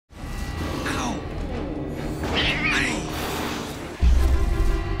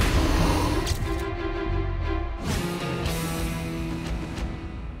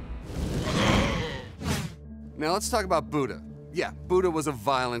Now let's talk about Buddha. Yeah, Buddha was a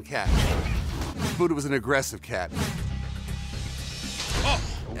violent cat. Buddha was an aggressive cat.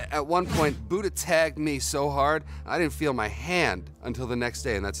 At one point, Buddha tagged me so hard, I didn't feel my hand until the next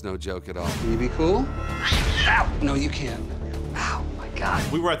day, and that's no joke at all. Can you be cool? Ow! No, you can't. Ow, my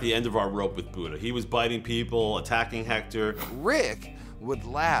God. We were at the end of our rope with Buddha. He was biting people, attacking Hector. Rick would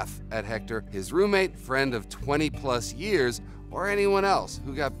laugh at Hector, his roommate, friend of 20+ years, or anyone else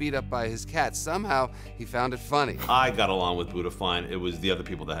who got beat up by his cat. Somehow, he found it funny. I got along with Buddha fine. It was the other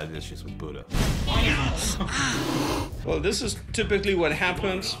people that had issues with Buddha. Well, this is typically what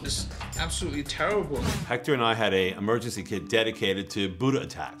happens. It's absolutely terrible. Hector and I had an emergency kit dedicated to Buddha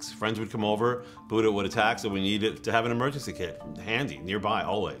attacks. Friends would come over, Buddha would attack, so we needed to have an emergency kit handy, nearby,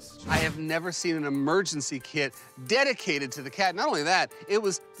 always. I have never seen an emergency kit dedicated to the cat. Not only that, it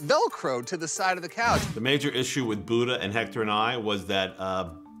was Velcroed to the side of the couch. The major issue with Buddha and Hector and I was that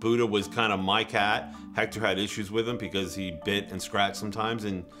Buddha was kind of my cat. Hector had issues with him because he bit and scratched sometimes,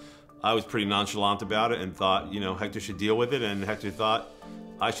 and I was pretty nonchalant about it and thought, you know, Hector should deal with it, and Hector thought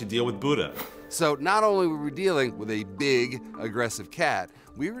I should deal with Buddha. So not only were we dealing with a big, aggressive cat,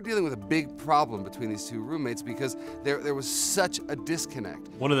 we were dealing with a big problem between these two roommates because there was such a disconnect.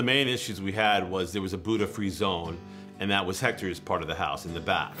 One of the main issues we had was there was a Buddha-free zone, and that was Hector's part of the house in the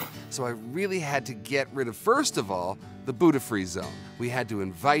back. So I really had to get rid of, first of all, the Buddha-free zone. We had to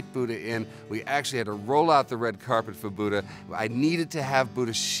invite Buddha in. We actually had to roll out the red carpet for Buddha. I needed to have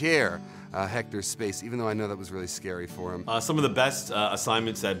Buddha share Hector's space, even though I know that was really scary for him. Some of the best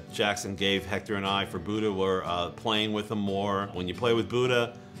assignments that Jackson gave Hector and I for Buddha were playing with him more. When you play with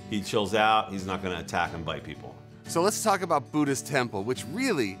Buddha, he chills out. He's not going to attack and bite people. So let's talk about Buddha's temple, which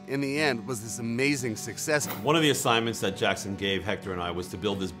really, in the end, was this amazing success. One of the assignments that Jackson gave Hector and I was to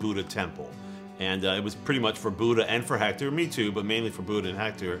build this Buddha temple. And it was pretty much for Buddha and for Hector, me too, but mainly for Buddha and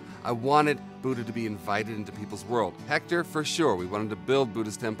Hector. I wanted Buddha to be invited into people's world. Hector, for sure. We wanted to build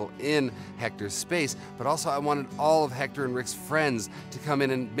Buddha's temple in Hector's space, but also I wanted all of Hector and Rick's friends to come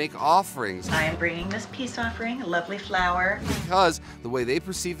in and make offerings. I am bringing this peace offering, a lovely flower. Because the way they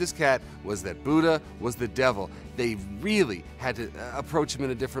perceived this cat was that Buddha was the devil. They really had to approach him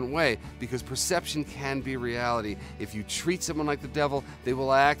in a different way because perception can be reality. If you treat someone like the devil, they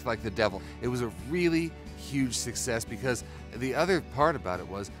will act like the devil. It was a really huge success because the other part about it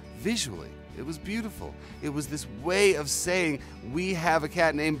was visually. It was beautiful. It was this way of saying, we have a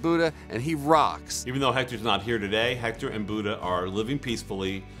cat named Buddha and he rocks. Even though Hector's not here today, Hector and Buddha are living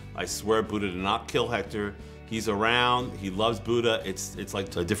peacefully. I swear Buddha did not kill Hector. He's around, he loves Buddha. It's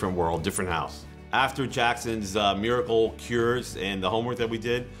like a different world, different house. After Jackson's miracle cures and the homework that we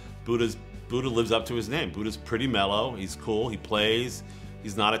did, Buddha lives up to his name. Buddha's pretty mellow, he's cool, he plays,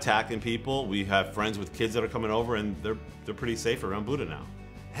 he's not attacking people. We have friends with kids that are coming over and they're pretty safe around Buddha now.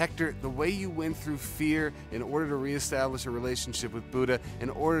 Hector, the way you went through fear in order to reestablish a relationship with Buddha, in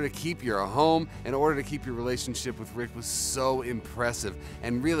order to keep your home, in order to keep your relationship with Rick was so impressive.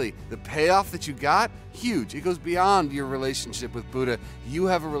 And really, the payoff that you got, huge. It goes beyond your relationship with Buddha. You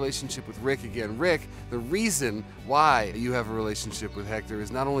have a relationship with Rick again. Rick, the reason why you have a relationship with Hector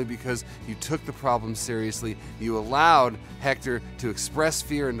is not only because you took the problem seriously, you allowed Hector to express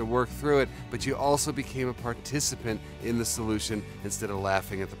fear and to work through it, but you also became a participant in the solution instead of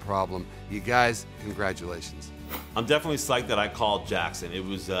laughing at the problem. You guys, congratulations. I'm definitely psyched that I called Jackson. It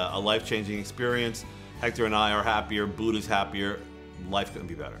was a life-changing experience. Hector and I are happier, Buddha's happier, life couldn't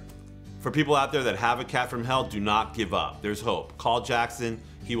be better. For people out there that have a cat from hell, do not give up. There's hope. Call Jackson,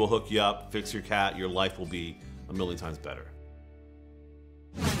 he will hook you up, fix your cat, your life will be a million times better.